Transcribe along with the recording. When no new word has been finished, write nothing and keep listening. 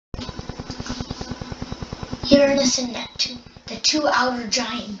Uranus and Neptune, the two outer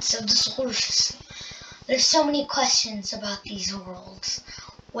giants of the solar system. There's so many questions about these worlds.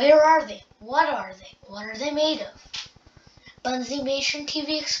 Where are they? What are they? What are they made of? Bunzymation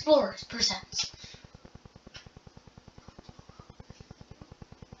TV Explorers presents.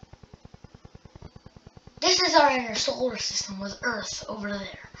 This is our inner solar system with Earth over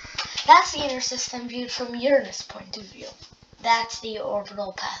there. That's the inner system viewed from Uranus' point of view. That's the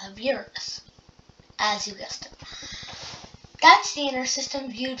orbital path of Uranus, as you guessed it. That's the inner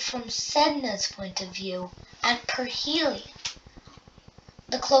system viewed from Sedna's point of view, and perihelion,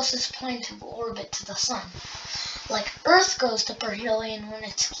 the closest point of orbit to the Sun. Like Earth goes to perihelion when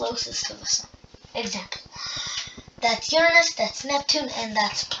it's closest to the Sun. Example. That's Uranus, that's Neptune, and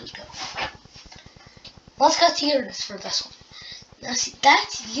that's Pluto. Let's go to Uranus for this one. Now see,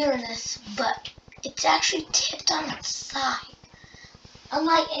 that's Uranus, but it's actually tipped on its side,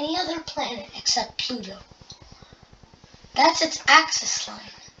 unlike any other planet except Pluto. That's its axis line.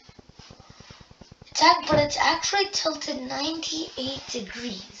 But it's actually tilted 98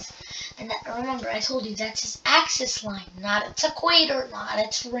 degrees. And remember, I told you that's its axis line, not its equator, not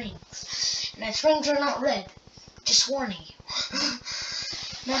its rings. And its rings are not red. Just warning you.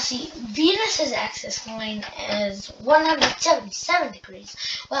 Now see, Venus's axis line is 177 degrees,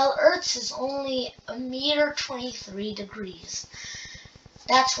 while Earth's is only 1.23 meters.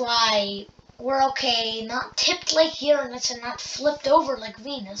 That's why we're okay, not tipped like Uranus and not flipped over like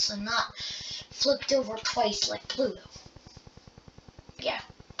Venus and not flipped over twice like Pluto. Yeah,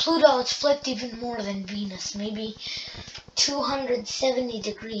 Pluto is flipped even more than Venus, maybe 270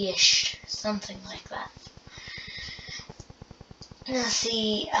 degree-ish, something like that. Now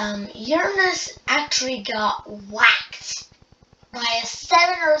see, Uranus actually got whacked by a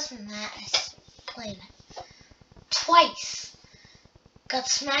 7 Earth mass planet. Twice. Got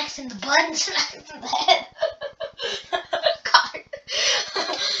smacked in the butt and smacked in the head. God.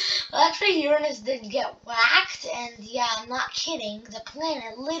 Well, actually, Uranus did get whacked, and yeah, I'm not kidding. The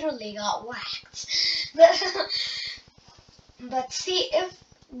planet literally got whacked. But see, if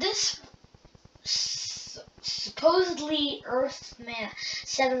this supposedly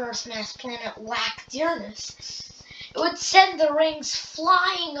 7 Earth mass planet whacked Uranus, it would send the rings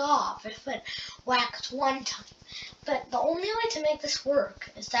flying off if it whacked one time. But the only way to make this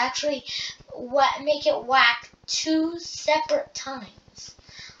work is to actually make it whack 2 separate times.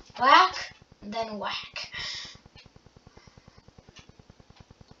 Whack, then whack.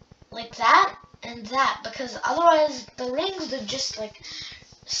 Like that and that, because otherwise the rings would just like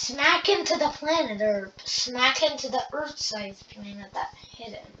smack into the planet or smack into the Earth-sized planet that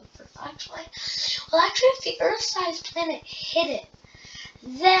hit it. Actually, if the Earth-sized planet hit it,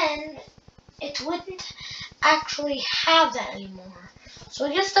 then it wouldn't actually have that anymore. So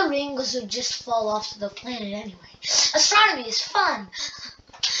I guess the rings would just fall off to the planet anyway. Astronomy is fun.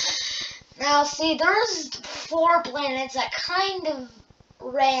 Now see, there's 4 planets that kind of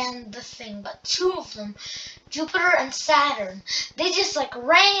ran the thing, but 2 of them, Jupiter and Saturn, they just like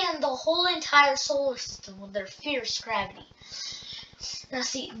ran the whole entire solar system with their fierce gravity. Now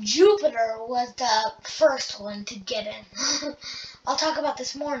see, Jupiter was the first one to get in. I'll talk about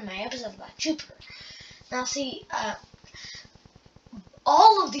this more in my episode about Jupiter. Now see,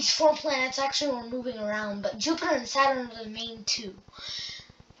 all of these 4 planets actually were moving around, but Jupiter and Saturn were the main 2.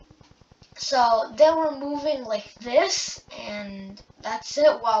 So they were moving like this, and that's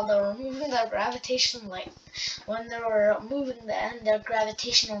it, while they were moving their gravitational, like when they were moving their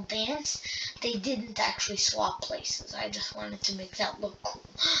gravitational dance, they didn't actually swap places. I just wanted to make that look cool.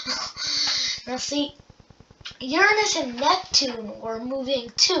 Now see, Uranus and Neptune were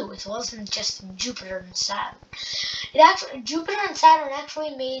moving too. It wasn't just Jupiter and Saturn. Jupiter and Saturn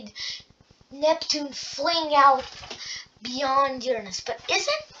actually made Neptune fling out beyond Uranus. But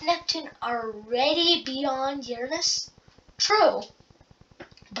isn't Neptune already beyond Uranus? True,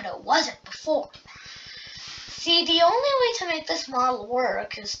 but it wasn't before. See, the only way to make this model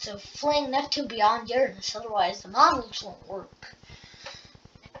work is to fling Neptune beyond Uranus, otherwise the models won't work.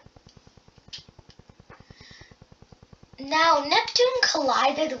 Now, Neptune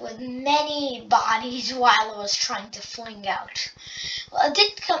collided with many bodies while it was trying to fling out. Well,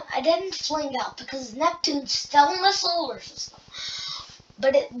 it didn't fling out because Neptune's still in the solar system.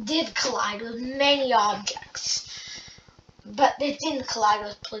 But it did collide with many objects. But it didn't collide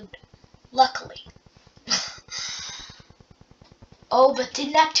with Pluto, luckily. Oh, but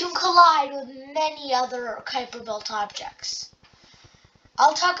did Neptune collide with many other Kuiper Belt objects?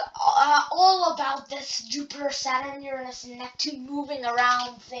 I'll talk all about this Jupiter, Saturn, Uranus, and Neptune moving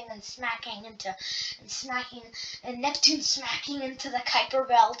around thing and Neptune smacking into the Kuiper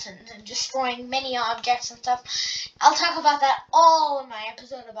belt and destroying many objects and stuff. I'll talk about that all in my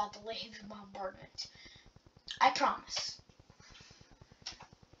episode about the wave bombardment. I promise.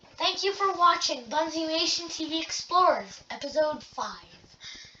 Thank you for watching Bunzymation TV Explorers, episode 5.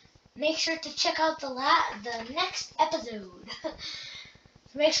 Make sure to check out the next episode.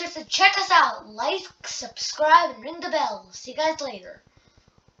 Make sure to check us out, like, subscribe, and ring the bell. See you guys later.